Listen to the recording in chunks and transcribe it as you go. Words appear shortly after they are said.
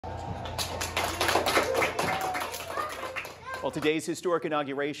Well, today's historic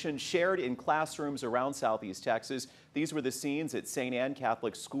inauguration shared in classrooms around Southeast Texas. These were the scenes at St. Anne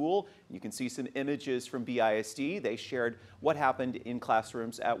Catholic School. You can see some images from BISD. They shared what happened in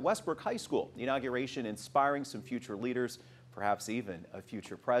classrooms at Westbrook High School. The inauguration inspiring some future leaders, perhaps even a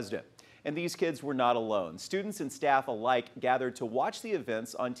future president. And these kids were not alone. Students and staff alike gathered to watch the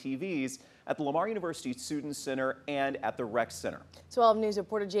events on TVs at the Lamar University Student Center and at the Rec Center. 12 News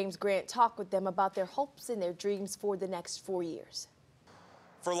reporter James Grant talked with them about their hopes and their dreams for the next 4 years.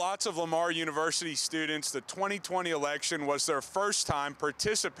 For lots of Lamar University students, the 2020 election was their first time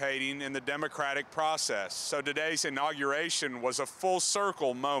participating in the democratic process. So today's inauguration was a full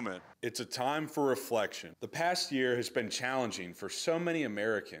circle moment. It's a time for reflection. The past year has been challenging for so many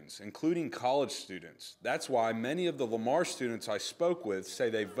Americans, including college students. That's why many of the Lamar students I spoke with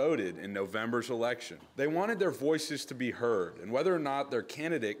say they voted in November's election. They wanted their voices to be heard, and whether or not their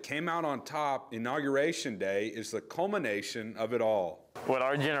candidate came out on top, Inauguration Day is the culmination of it all. With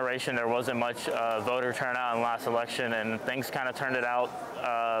our generation, there wasn't much voter turnout in the last election, and things kind of turned it out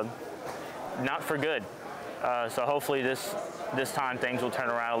not for good. So hopefully this time things will turn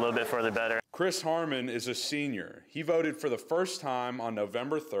around a little bit further better. Chris Harmon is a senior. He voted for the first time on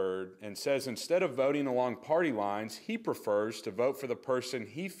November 3rd and says instead of voting along party lines, he prefers to vote for the person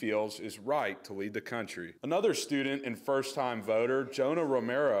he feels is right to lead the country. Another student and first-time voter, Jonah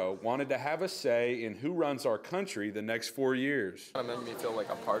Romero, wanted to have a say in who runs our country the next 4 years. It made me feel like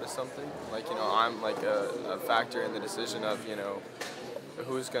a part of something. Like, I'm like a factor in the decision of,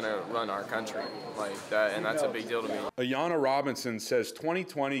 who's going to run our country like that, and that's a big deal to me. Ayanna Robinson says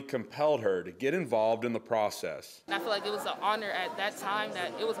 2020 compelled her to get involved in the process. I feel like it was an honor at that time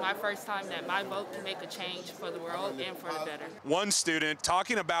that it was my first time that my vote can make a change for the world and for the better. One student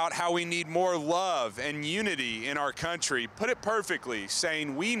talking about how we need more love and unity in our country put it perfectly,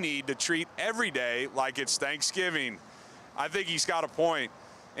 saying we need to treat every day like it's Thanksgiving. I think he's got a point.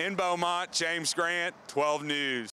 In Beaumont, James Grant, 12 News.